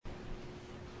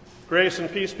Grace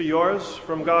and peace be yours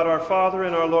from God our Father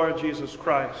and our Lord Jesus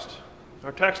Christ.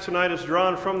 Our text tonight is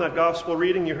drawn from that gospel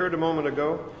reading you heard a moment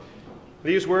ago.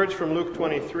 These words from Luke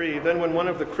 23, "Then when one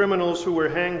of the criminals who were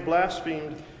hanged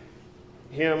blasphemed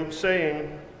him,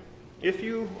 saying, 'If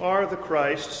you are the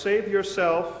Christ, save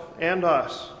yourself and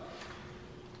us.'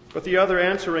 But the other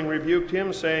answering rebuked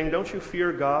him, saying, 'Don't you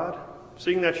fear God,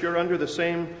 seeing that you're under the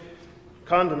same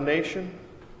condemnation?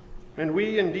 And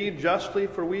we indeed justly,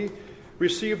 for we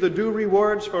receive the due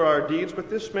rewards for our deeds, but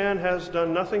this man has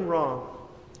done nothing wrong.'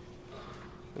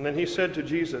 And then he said to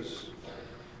Jesus,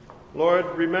 'Lord,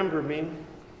 remember me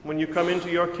when you come into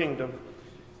your kingdom.'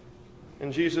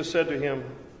 And Jesus said to him,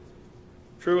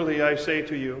 'Truly I say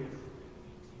to you,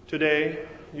 today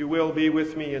you will be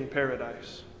with me in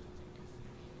paradise.'"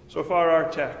 So far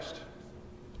our text.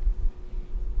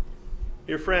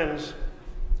 Dear friends,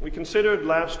 we considered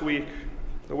last week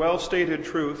the well-stated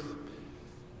truth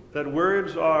that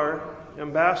words are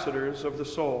ambassadors of the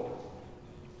soul.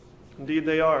 Indeed,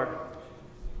 they are.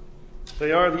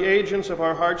 They are the agents of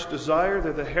our heart's desire.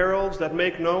 They're the heralds that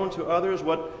make known to others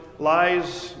what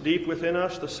lies deep within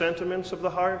us, the sentiments of the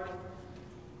heart.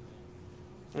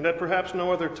 And at perhaps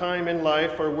no other time in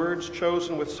life are words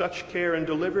chosen with such care and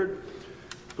delivered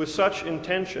with such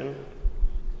intention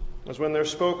as when they're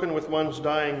spoken with one's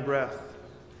dying breath.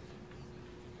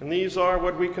 And these are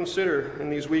what we consider in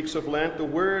these weeks of Lent, the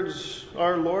words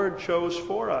our Lord chose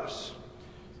for us.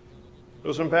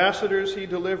 Those ambassadors he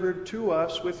delivered to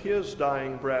us with his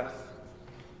dying breath.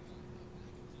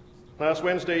 Last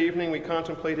Wednesday evening we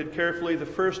contemplated carefully the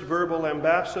first verbal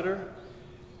ambassador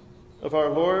of our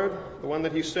Lord, the one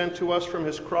that he sent to us from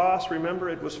his cross. Remember,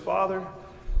 it was, "Father,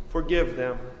 forgive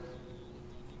them."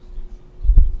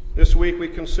 This week we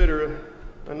consider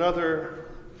another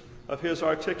of his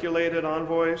articulated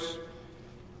envoys.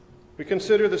 We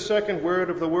consider the second word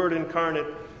of the Word incarnate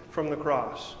from the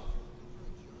cross.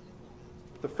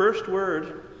 The first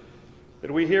word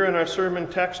that we hear in our sermon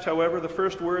text, however, the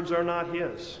first words are not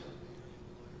his.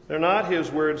 They're not his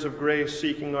words of grace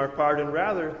seeking our pardon.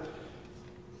 Rather,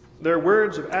 they're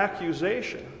words of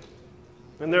accusation,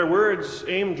 and they're words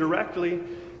aimed directly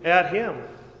at him.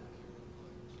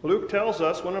 Luke tells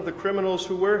us one of the criminals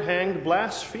who were hanged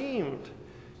blasphemed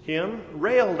him,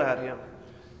 railed at him,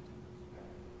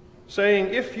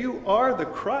 saying, "If you are the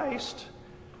Christ,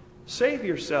 save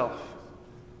yourself.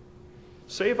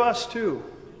 Save us too."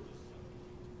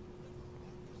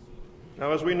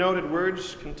 Now, as we noted,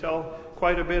 words can tell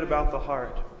quite a bit about the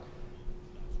heart.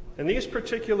 And these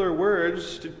particular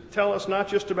words tell us not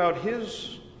just about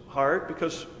his heart,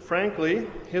 because frankly,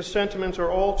 his sentiments are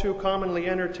all too commonly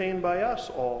entertained by us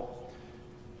all.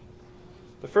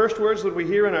 The first words that we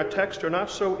hear in our text are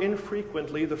not so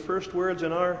infrequently the first words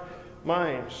in our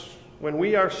minds when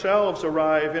we ourselves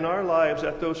arrive in our lives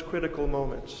at those critical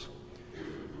moments.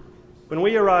 When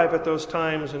we arrive at those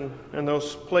times and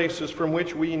those places from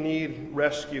which we need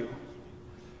rescue,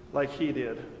 like he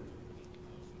did.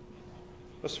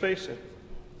 Let's face it.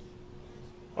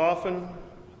 Often,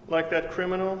 like that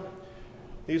criminal,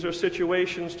 these are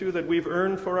situations too that we've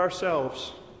earned for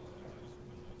ourselves.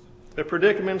 The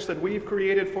predicaments that we've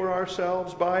created for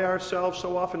ourselves, by ourselves,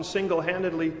 so often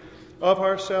single-handedly of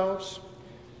ourselves.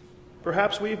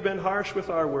 Perhaps we've been harsh with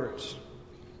our words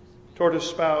toward a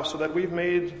spouse so that we've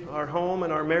made our home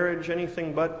and our marriage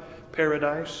anything but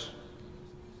paradise.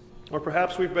 Or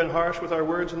perhaps we've been harsh with our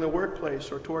words in the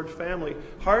workplace or toward family,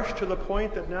 harsh to the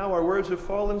point that now our words have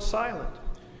fallen silent.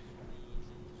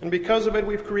 And because of it,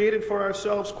 we've created for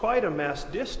ourselves quite a mess,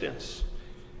 distance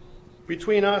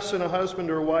between us and a husband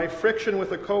or wife, friction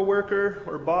with a coworker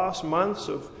or boss, months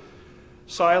of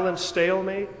silent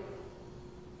stalemate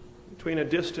between a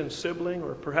distant sibling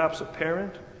or perhaps a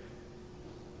parent.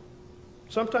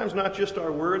 Sometimes not just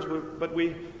our words, but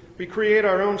we create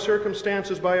our own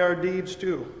circumstances by our deeds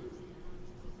too.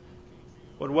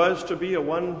 What was to be a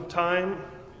one-time,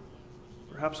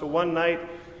 perhaps a one-night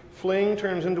fling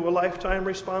turns into a lifetime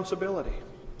responsibility.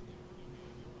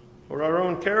 Or our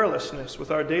own carelessness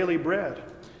with our daily bread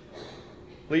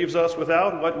leaves us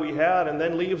without what we had and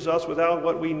then leaves us without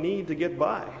what we need to get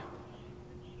by.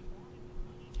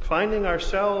 Finding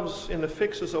ourselves in the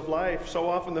fixes of life, so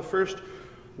often the first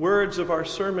words of our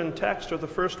sermon text are the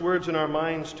first words in our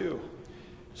minds too.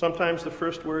 Sometimes the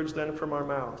first words then from our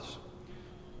mouths.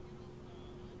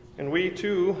 And we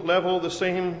too level the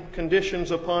same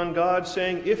conditions upon God,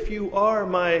 saying, "If you are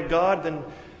my God, then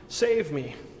save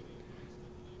me.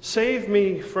 Save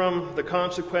me from the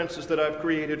consequences that I've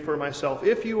created for myself.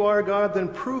 If you are God, then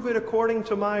prove it according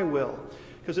to my will."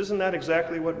 Because isn't that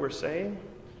exactly what we're saying?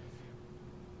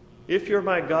 If you're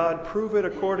my God, prove it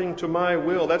according to my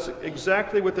will. That's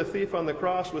exactly what the thief on the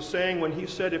cross was saying when he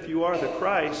said, if you are the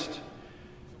Christ,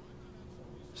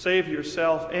 save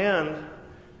yourself and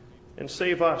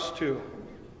save us too.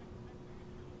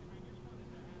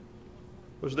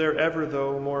 Was there ever,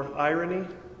 though, more irony?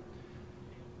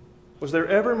 Was there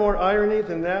ever more irony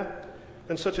than that?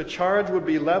 Than such a charge would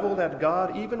be leveled at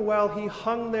God, even while he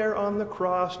hung there on the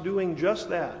cross doing just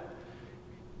that,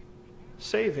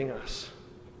 saving us.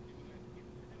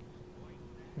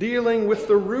 Dealing with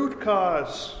the root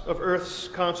cause of earth's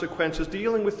consequences,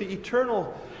 dealing with the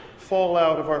eternal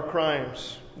fallout of our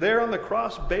crimes. There on the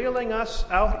cross, bailing us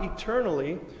out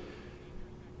eternally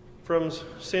from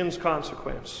sin's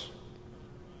consequence.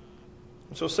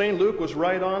 And so St. Luke was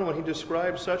right on when he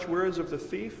described such words of the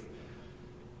thief,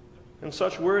 and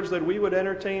such words that we would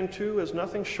entertain too as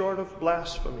nothing short of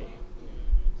blasphemy.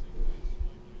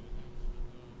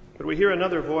 But we hear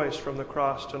another voice from the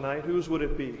cross tonight. Whose would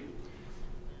it be?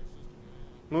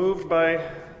 Moved by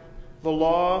the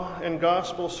law and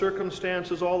gospel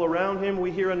circumstances all around him,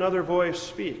 we hear another voice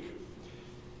speak.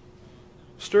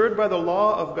 Stirred by the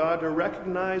law of God to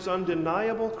recognize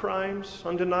undeniable crimes,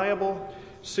 undeniable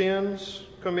sins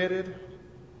committed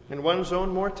in one's own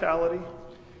mortality,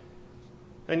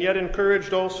 and yet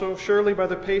encouraged also surely by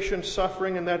the patient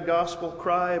suffering and that gospel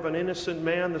cry of an innocent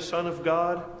man, the Son of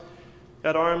God,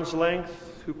 at arm's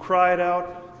length, who cried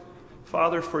out,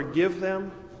 Father, forgive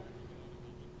them.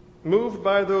 Moved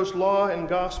by those law and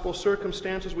gospel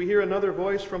circumstances, we hear another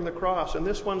voice from the cross, and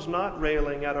this one's not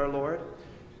railing at our Lord,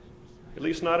 at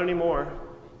least not anymore.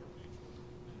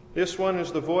 This one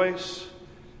is the voice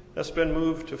that's been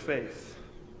moved to faith,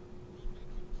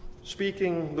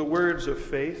 speaking the words of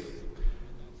faith,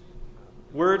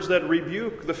 words that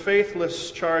rebuke the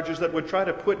faithless charges that would try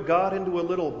to put God into a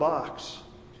little box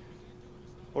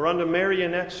or onto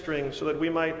marionette strings so that we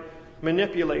might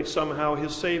manipulate somehow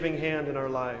his saving hand in our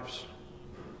lives.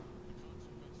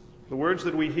 The words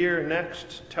that we hear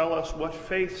next tell us what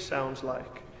faith sounds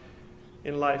like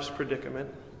in life's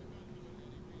predicament.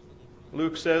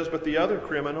 Luke says, but the other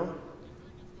criminal,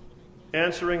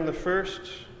 answering the first,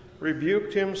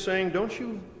 rebuked him, saying, don't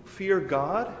you fear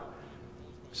God,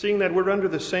 seeing that we're under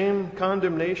the same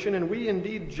condemnation, and we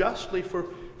indeed justly,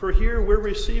 for here we're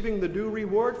receiving the due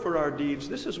reward for our deeds.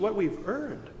 This is what we've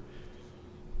earned.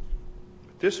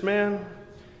 But this man,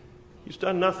 he's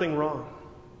done nothing wrong.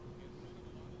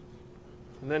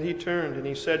 And then he turned and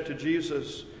he said to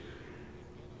Jesus,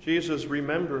 Jesus,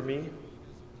 remember me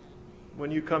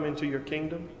when you come into your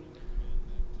kingdom.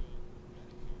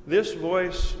 This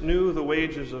voice knew the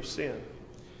wages of sin.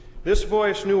 This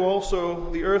voice knew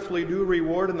also the earthly due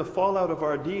reward and the fallout of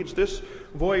our deeds. This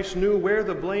voice knew where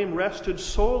the blame rested,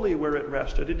 solely where it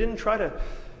rested. It didn't try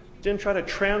to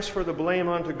transfer the blame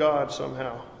onto God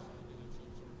somehow.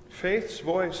 Faith's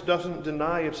voice doesn't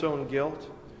deny its own guilt.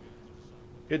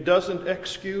 It doesn't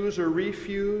excuse or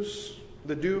refuse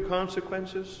the due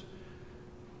consequences.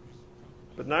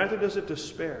 But neither does it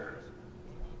despair.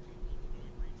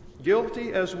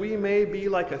 Guilty as we may be,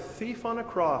 like a thief on a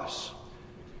cross,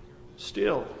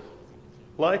 still,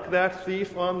 like that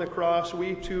thief on the cross,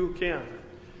 we too can.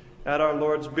 At our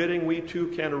Lord's bidding, we too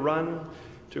can run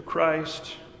to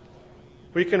Christ.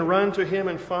 We can run to him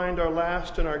and find our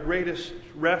last and our greatest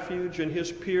refuge in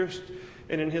his pierced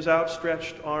and in his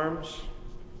outstretched arms.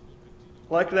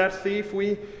 Like that thief,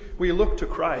 we look to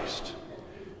Christ.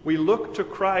 We look to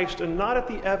Christ and not at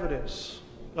the evidence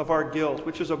of our guilt,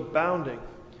 which is abounding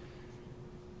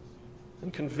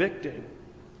and convicting,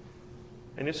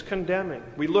 and it's condemning.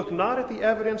 We look not at the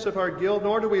evidence of our guilt,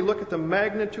 nor do we look at the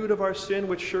magnitude of our sin,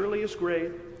 which surely is great,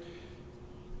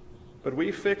 but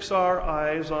we fix our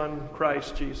eyes on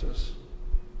Christ Jesus.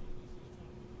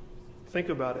 Think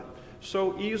about it.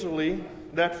 So easily,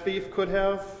 that thief could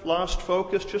have lost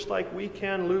focus, just like we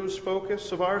can lose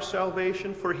focus of our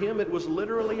salvation. For him, it was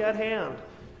literally at hand.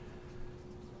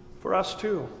 For us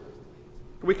too.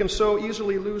 We can so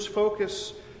easily lose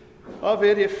focus of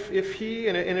it if he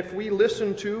and if we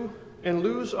listen to and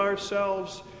lose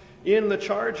ourselves in the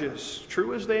charges,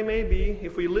 true as they may be,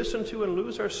 if we listen to and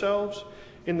lose ourselves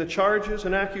in the charges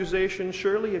and accusations,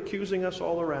 surely accusing us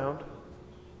all around.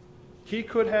 He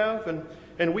could have,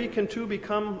 and we can too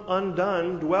become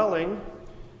undone, dwelling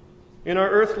in our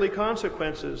earthly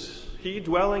consequences. He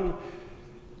dwelling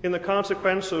in the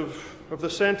consequence of the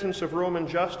sentence of Roman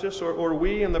justice, or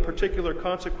we in the particular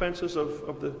consequences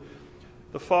of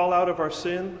the fallout of our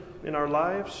sin in our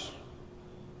lives.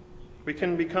 We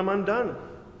can become undone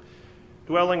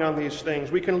dwelling on these things.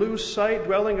 We can lose sight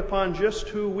dwelling upon just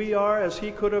who we are, as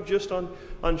he could have, just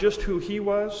on just who he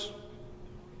was.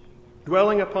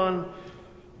 Dwelling upon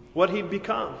what he'd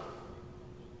become,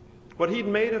 what he'd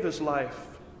made of his life,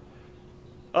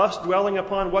 us dwelling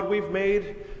upon what we've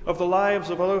made of the lives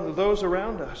of those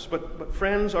around us. But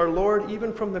friends, our Lord,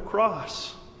 even from the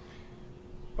cross,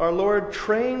 our Lord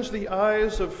trains the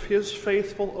eyes of his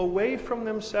faithful away from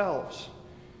themselves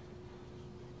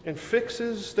and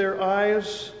fixes their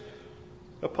eyes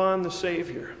upon the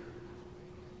Savior,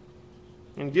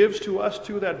 and gives to us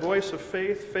too that voice of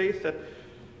faith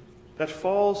that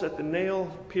falls at the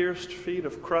nail-pierced feet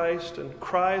of Christ and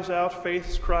cries out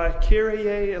faith's cry,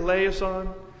 Kyrie eleison,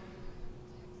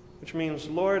 which means,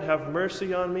 Lord, have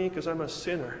mercy on me because I'm a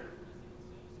sinner.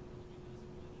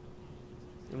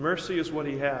 And mercy is what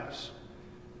he has.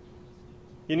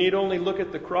 You need only look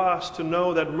at the cross to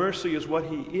know that mercy is what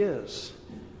he is.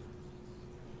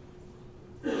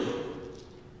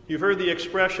 You've heard the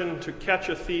expression, to catch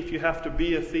a thief, you have to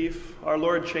be a thief. Our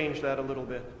Lord changed that a little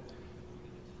bit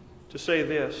to say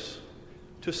this: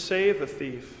 to save a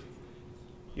thief,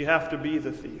 you have to be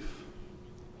the thief.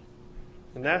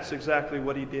 And that's exactly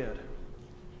what he did.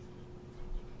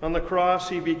 On the cross,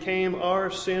 he became our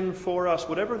sin for us,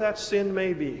 whatever that sin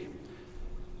may be.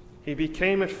 He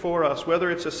became it for us,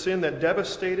 whether it's a sin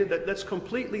that's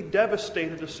completely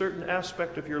devastated a certain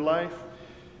aspect of your life,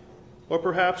 or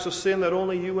perhaps a sin that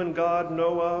only you and God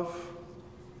know of.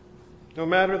 No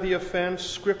matter the offense,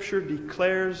 Scripture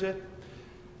declares it.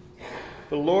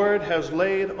 The Lord has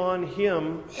laid on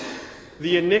him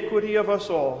the iniquity of us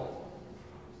all.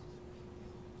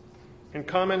 And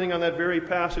commenting on that very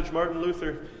passage, Martin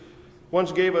Luther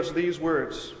once gave us these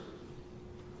words.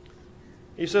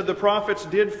 He said, "The prophets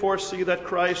did foresee that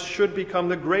Christ should become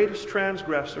the greatest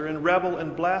transgressor and rebel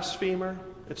and blasphemer,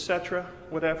 etc.,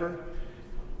 whatever,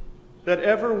 that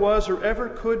ever was or ever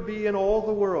could be in all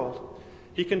the world."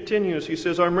 He continues, he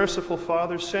says, "Our merciful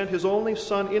Father sent his only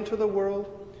Son into the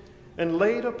world and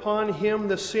laid upon him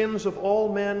the sins of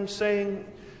all men, saying,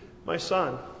 My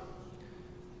son,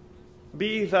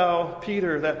 be thou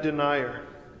Peter that denier,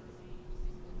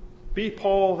 be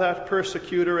Paul that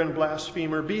persecutor and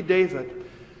blasphemer, be David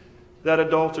that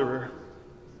adulterer,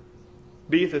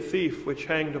 be the thief which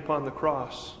hanged upon the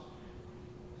cross.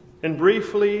 And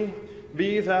briefly,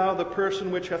 be thou the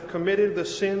person which hath committed the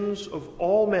sins of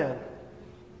all men.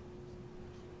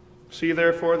 See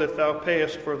therefore that thou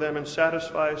payest for them and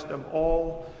satisfiest them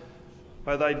all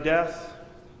by thy death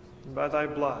and by thy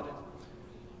blood."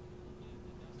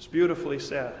 It's beautifully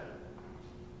said.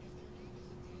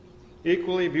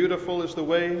 Equally beautiful is the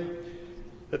way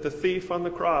that the thief on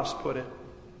the cross put it.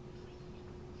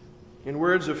 In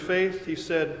words of faith, he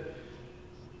said,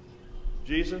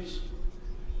 "Jesus,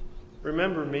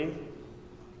 remember me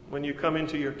when you come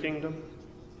into your kingdom."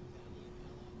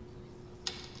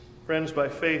 Friends, by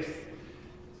faith,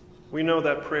 we know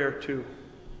that prayer too.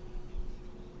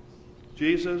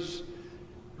 Jesus,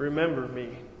 remember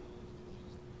me.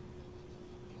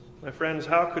 My friends,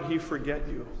 how could he forget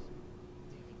you?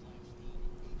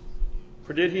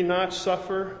 For did he not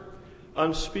suffer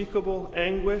unspeakable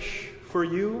anguish for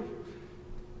you?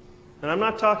 And I'm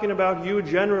not talking about you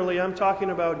generally, I'm talking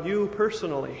about you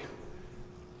personally.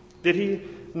 Did he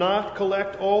not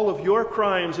collect all of your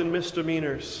crimes and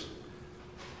misdemeanors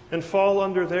and fall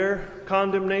under their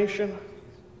condemnation?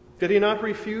 Did he not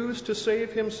refuse to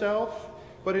save himself,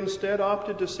 but instead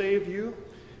opted to save you?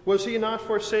 Was he not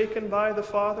forsaken by the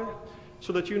Father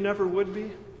so that you never would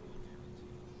be?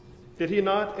 Did he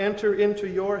not enter into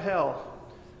your hell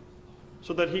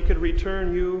so that he could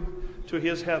return you to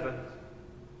his heaven?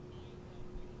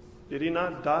 Did he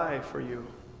not die for you?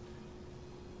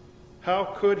 How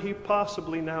could he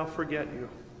possibly now forget you?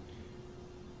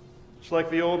 It's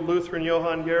like the old Lutheran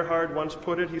Johann Gerhard once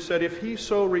put it. He said, "If he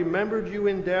so remembered you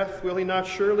in death, will he not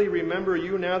surely remember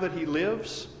you now that he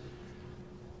lives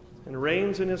and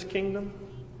reigns in his kingdom?"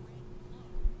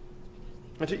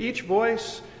 And to each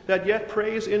voice that yet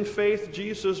prays in faith,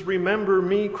 "Jesus, remember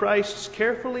me," Christ's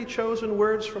carefully chosen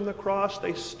words from the cross,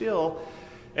 they still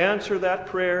answer that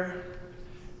prayer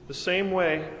the same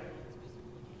way.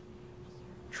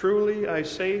 "Truly I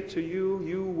say to you,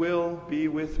 you will be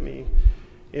with me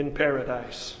in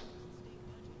paradise."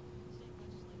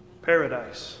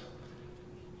 Paradise.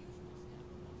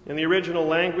 In the original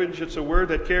language, it's a word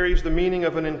that carries the meaning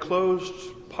of an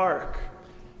enclosed park,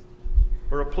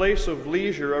 or a place of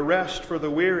leisure, a rest for the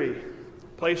weary,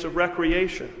 a place of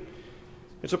recreation.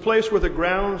 It's a place where the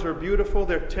grounds are beautiful,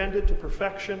 they're tended to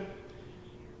perfection,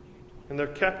 and they're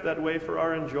kept that way for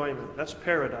our enjoyment. That's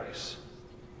paradise.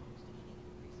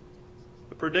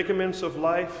 The predicaments of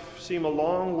life seem a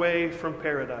long way from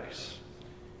paradise.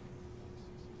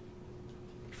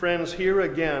 Friends, here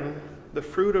again, the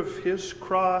fruit of his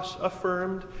cross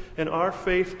affirmed and our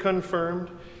faith confirmed,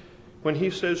 when he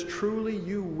says, truly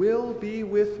you will be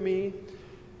with me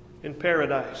in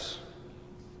paradise.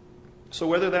 So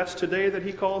whether that's today that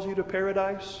he calls you to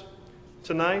paradise,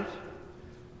 tonight,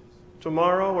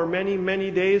 tomorrow, or many,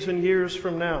 many days and years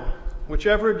from now,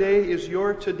 whichever day is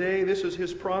your today, this is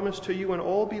his promise to you and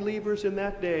all believers in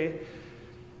that day.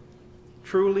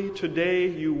 Truly today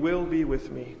you will be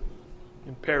with me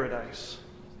in paradise.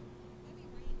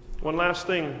 One last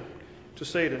thing to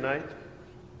say tonight.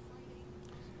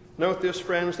 Note this,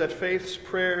 friends, that faith's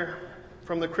prayer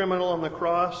from the criminal on the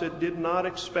cross, it did not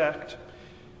expect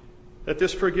that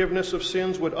this forgiveness of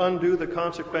sins would undo the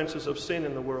consequences of sin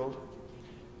in the world.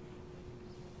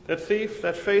 That thief,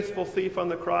 that faithful thief on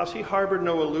the cross, he harbored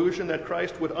no illusion that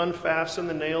Christ would unfasten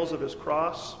the nails of his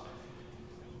cross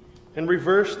and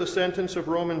reverse the sentence of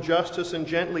Roman justice and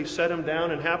gently set him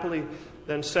down and happily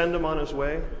then send him on his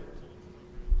way.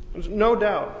 There's no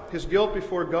doubt his guilt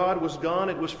before God was gone.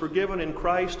 It was forgiven in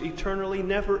Christ eternally.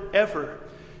 Never, ever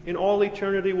in all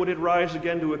eternity would it rise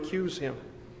again to accuse him.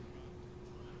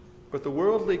 But the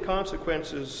worldly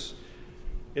consequences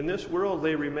in this world,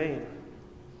 they remain.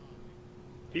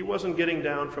 He wasn't getting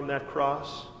down from that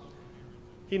cross.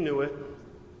 He knew it.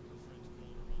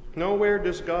 Nowhere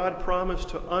does God promise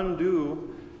to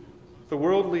undo the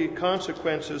worldly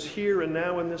consequences here and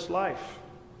now in this life.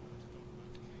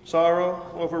 Sorrow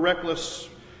over reckless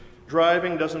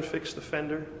driving doesn't fix the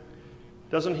fender,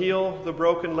 doesn't heal the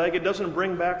broken leg, it doesn't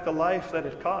bring back the life that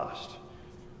it cost.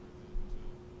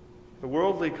 The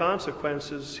worldly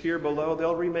consequences here below,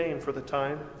 they'll remain for the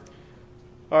time.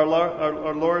 Our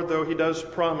Lord, though he does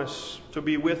promise to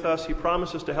be with us, he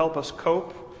promises to help us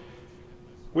cope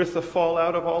with the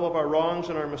fallout of all of our wrongs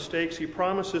and our mistakes. He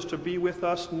promises to be with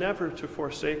us, never to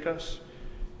forsake us,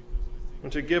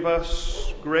 and to give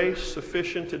us grace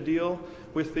sufficient to deal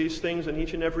with these things in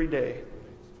each and every day.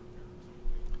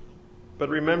 But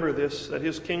remember this, that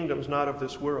his kingdom's not of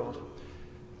this world.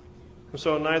 And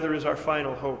so neither is our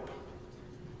final hope.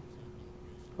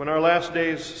 When our last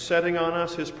day's setting on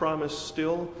us, his promise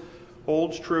still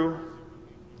holds true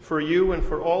for you and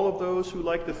for all of those who,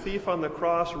 like the thief on the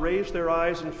cross, raise their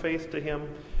eyes in faith to him.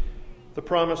 The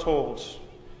promise holds.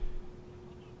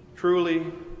 Truly,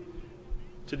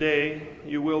 today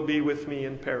you will be with me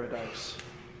in paradise.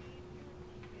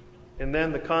 And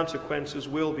then the consequences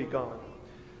will be gone.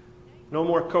 No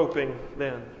more coping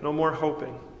then, no more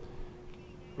hoping,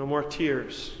 no more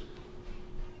tears.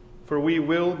 For we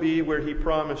will be where he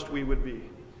promised we would be,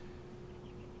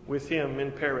 with him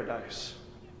in paradise.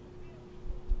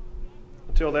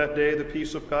 Until that day, the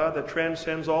peace of God that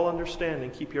transcends all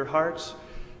understanding, keep your hearts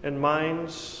and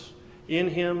minds in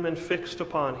him and fixed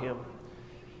upon him.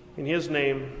 In his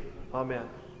name, amen.